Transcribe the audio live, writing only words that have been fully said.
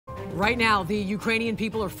Right now, the Ukrainian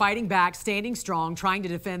people are fighting back, standing strong, trying to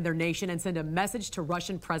defend their nation and send a message to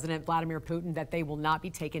Russian President Vladimir Putin that they will not be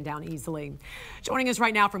taken down easily. Joining us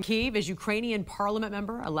right now from Kyiv is Ukrainian Parliament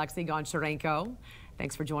member Oleksiy Goncharenko.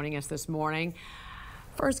 Thanks for joining us this morning.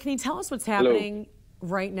 First, can you tell us what's happening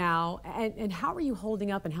right now and how are you holding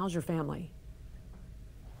up and how's your family?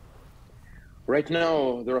 Right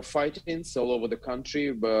now, there are fightings all over the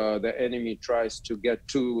country. The enemy tries to get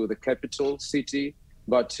to the capital city,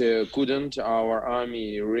 but couldn't. Our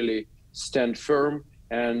army really stand firm,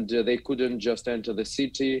 and they couldn't just enter the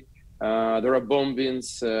city. There are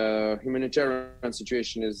bombings. Humanitarian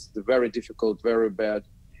situation is very difficult, very bad.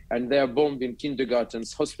 And they are bombing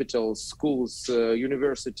kindergartens, hospitals, schools,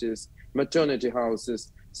 universities, maternity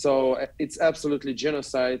houses. So it's absolutely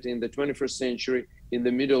genocide in the 21st century in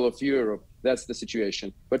the middle of Europe. That's the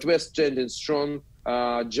situation. But we're standing strong.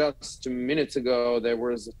 Just minutes ago, there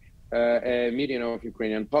was a meeting of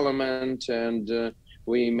Ukrainian Parliament, and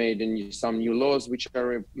we made some new laws which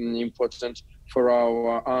are important for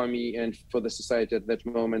our army and for the society at that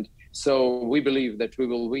moment. So we believe that we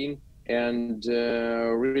will win, and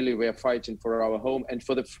really we are fighting for our home and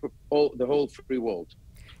for the whole free world.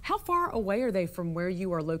 How far away are they from where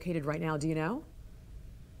you are located right now? Do you know?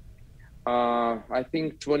 I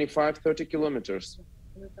think 25, 30 kilometers.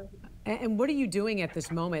 And what are you doing at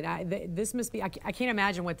this moment? This must be, I can't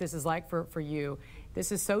imagine what this is like for you.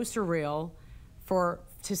 This is so surreal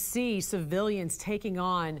to see civilians taking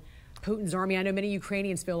on Putin's army. I know many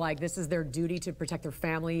Ukrainians feel like this is their duty to protect their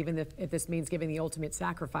family, even if this means giving the ultimate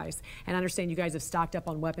sacrifice. And I understand you guys have stocked up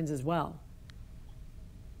on weapons as well.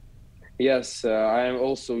 Yes, I am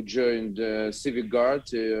also joined Civic Guard,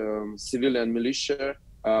 civilian militia.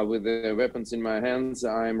 With the weapons in my hands,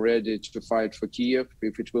 I'm ready to fight for Kyiv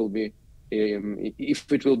if it will be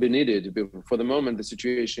needed. For the moment, the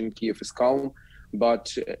situation in Kyiv is calm,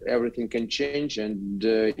 but everything can change. And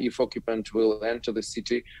if occupant will enter the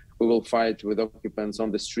city, we will fight with occupants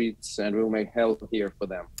on the streets, and we'll make hell here for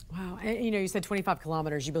them. Wow, and you said 25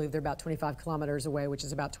 kilometers. You believe they're about 25 kilometers away, which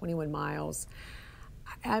is about 21 miles.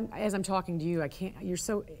 As I'm talking to you, I can't.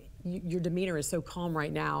 Your demeanor is so calm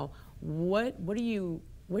right now. What are you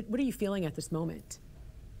feeling at this moment?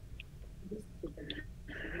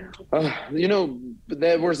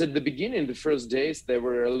 There was at the beginning, the first days, there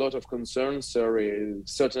were a lot of concerns.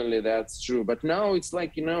 Certainly that's true. But now it's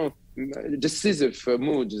like, decisive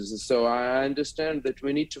mood. So I understand that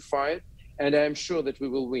we need to fight, and I'm sure that we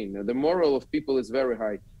will win. The morale of people is very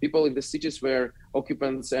high. People in the cities where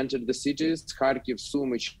occupants entered the cities, Kharkiv,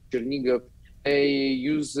 Sumy, Chernihiv, they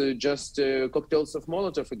use just cocktails of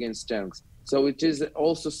Molotov against tanks. So it is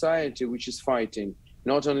all society which is fighting,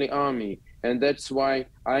 not only army. And that's why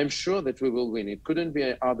I'm sure that we will win. It couldn't be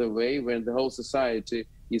another way when the whole society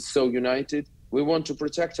is so united. We want to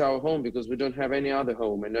protect our home because we don't have any other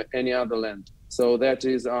home and any other land. So that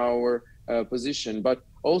is our position. But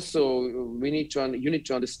also you need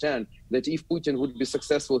to understand that if Putin would be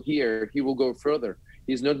successful here, he will go further.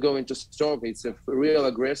 He's not going to stop. It's a real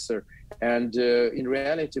aggressor. And in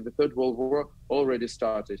reality, the Third World War already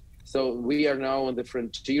started. So we are now on the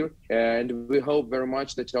frontier, and we hope very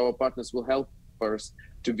much that our partners will help us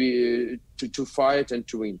to fight and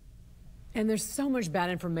to win. And there's so much bad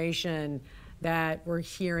information that we're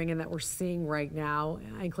hearing and that we're seeing right now,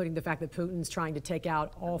 including the fact that Putin's trying to take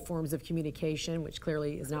out all forms of communication, which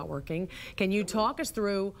clearly is not working. Can you talk us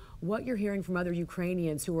through what you're hearing from other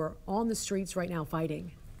Ukrainians who are on the streets right now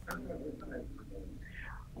fighting?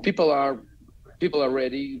 People are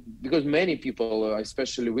ready, because many people,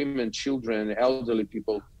 especially women, children, elderly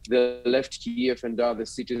people, they left Kyiv and other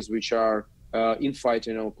cities which are in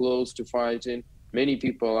fighting or close to fighting. Many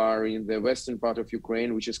people are in the western part of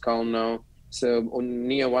Ukraine, which is calm now. So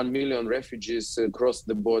near 1 million refugees crossed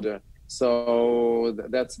the border. So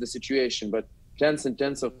that's the situation. But tens and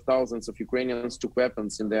tens of thousands of Ukrainians took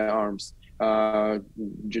weapons in their arms.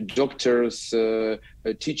 Doctors,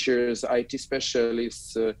 teachers, IT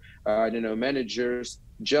specialists, managers,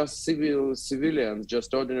 just civilians,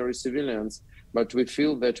 just ordinary civilians. But we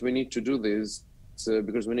feel that we need to do this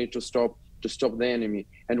because we need to stop the enemy.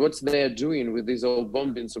 And what they are doing with these old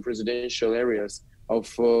bombings of residential areas, of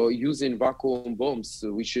using vacuum bombs,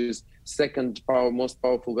 which is most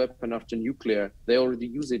powerful weapon after nuclear. They already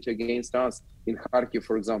use it against us in Kharkiv,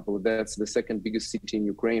 for example. That's the second biggest city in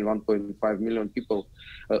Ukraine, 1.5 million people.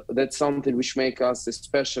 That's something which makes us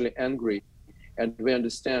especially angry. And we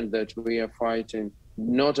understand that we are fighting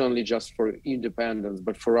not only just for independence,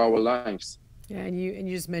 but for our lives. Yeah, and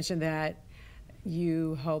you just mentioned that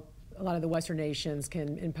you hope a lot of the Western nations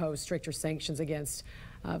can impose stricter sanctions against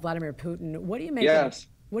Vladimir Putin. What do you make? Yes.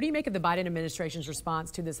 What do you make of the Biden administration's response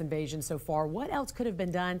to this invasion so far? What else could have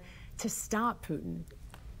been done to stop Putin?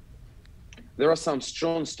 There are some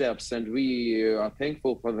strong steps, and we are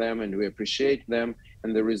thankful for them, and we appreciate them.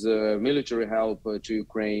 And there is a military help to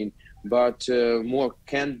Ukraine, but more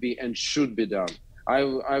can be and should be done.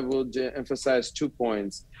 I would emphasize 2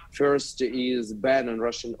 points. First is ban on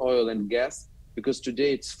Russian oil and gas, because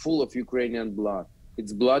today it's full of Ukrainian blood.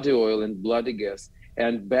 It's bloody oil and bloody gas.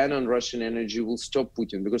 And ban on Russian energy will stop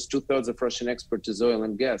Putin, because 2/3 of Russian export is oil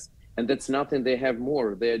and gas. And that's nothing they have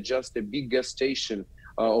more. They are just a big gas station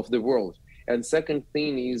of the world. And second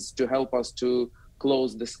thing is to help us to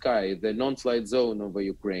close the sky, the non-flight zone over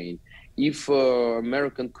Ukraine. If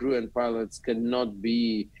American crew and pilots cannot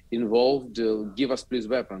be involved, give us please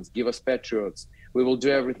weapons, give us Patriots. We will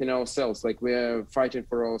do everything ourselves, like we are fighting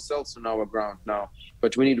for ourselves on our ground now.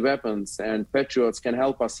 But we need weapons, and Patriots can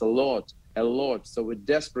help us a lot. So we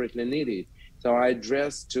desperately need it. So I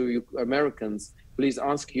address to Americans, please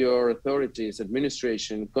ask your authorities,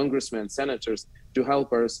 administration, congressmen, senators to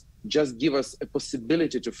help us. Just give us a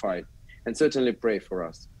possibility to fight, and certainly pray for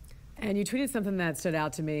us. And you tweeted something that stood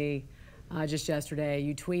out to me just yesterday.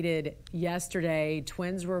 You tweeted yesterday,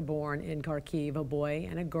 twins were born in Kyiv, a boy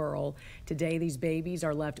and a girl. Today, these babies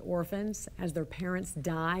are left orphans as their parents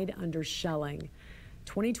died under shelling.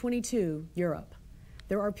 2022, Europe.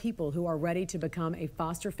 There are people who are ready to become a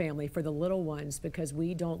foster family for the little ones because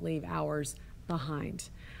we don't leave ours behind.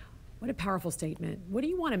 What a powerful statement. What do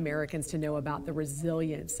you want Americans to know about the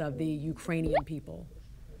resilience of the Ukrainian people?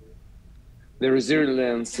 The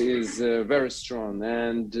resilience is very strong,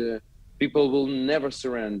 and people will never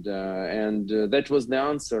surrender. And that was the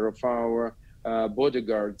answer of our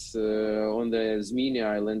bodyguards on the Zmini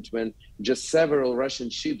Island when just several Russian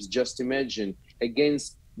ships, just imagine,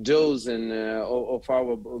 against dozen of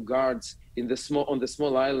our guards on the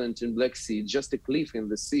small island in Black Sea, just a cliff in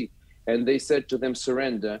the sea. And they said to them,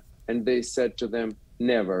 surrender. And they said to them,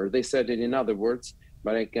 never. They said it in other words,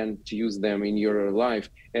 but I can't use them in your life.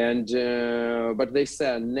 And but they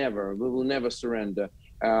said, never, we will never surrender,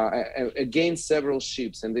 against several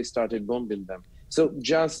ships, and they started bombing them. So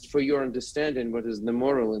just for your understanding, what is the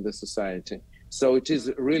moral in the society? So it is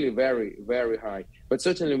really very, very high. But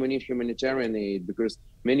certainly we need humanitarian aid, because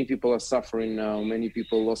many people are suffering now. Many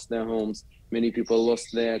people lost their homes. Many people lost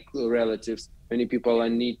their relatives. Many people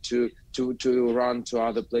need to run to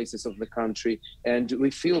other places of the country. And we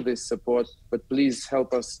feel this support, but please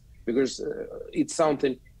help us, because it's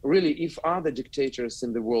something, really, if other dictators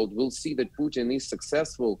in the world will see that Putin is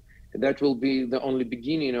successful, that will be the only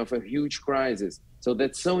beginning of a huge crisis. So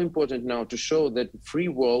that's so important now to show that free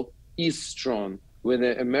world is strong, where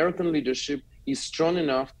the American leadership is strong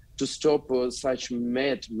enough to stop such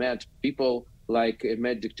mad people, like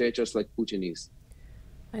mad dictators like Putin is.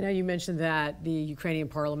 I know you mentioned that the Ukrainian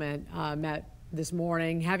Parliament met this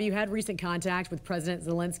morning. Have you had recent contact with President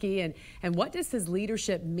Zelensky, and what does his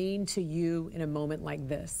leadership mean to you in a moment like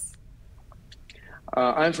this?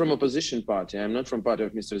 I'm from opposition party. I'm not from party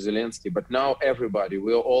of Mr. Zelensky, but now everybody,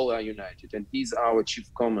 we all are united, and he's our chief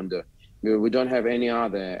commander. We don't have any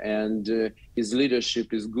other, and his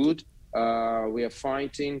leadership is good. We are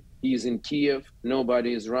fighting. He's in Kyiv.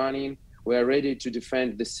 Nobody is running. We are ready to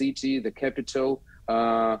defend the city, the capital.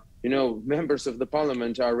 Members of the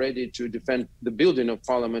parliament are ready to defend the building of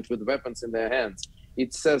parliament with weapons in their hands.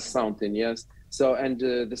 It says something, yes. So, and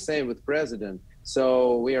the same with president.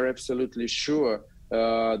 So we are absolutely sure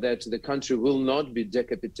that the country will not be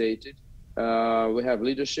decapitated. We have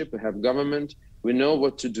leadership, we have government, we know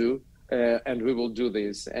what to do, and we will do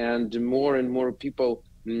this. And more people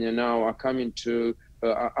now are coming to,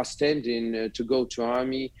 are standing to go to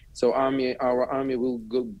army. So our army will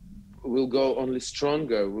go only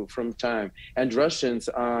stronger from time. And Russians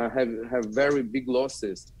have very big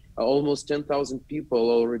losses. Almost 10,000 people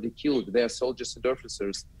already killed. They are soldiers and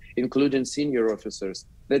officers, including senior officers.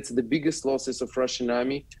 That's the biggest losses of Russian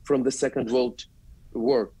army from the Second World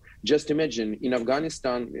War. Just imagine, in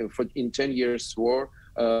Afghanistan, in 10 years war,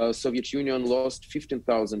 Soviet Union lost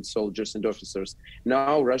 15,000 soldiers and officers.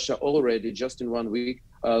 Now Russia already, just in 1 week,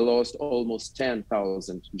 lost almost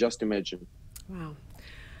 10,000. Just imagine. Wow.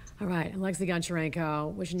 All right, Oleksiy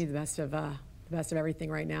Goncharenko, wishing you the best of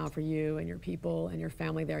everything right now for you and your people and your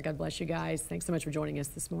family there. God bless you guys. Thanks so much for joining us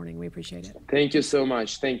this morning. We appreciate it. Thank you so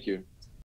much. Thank you.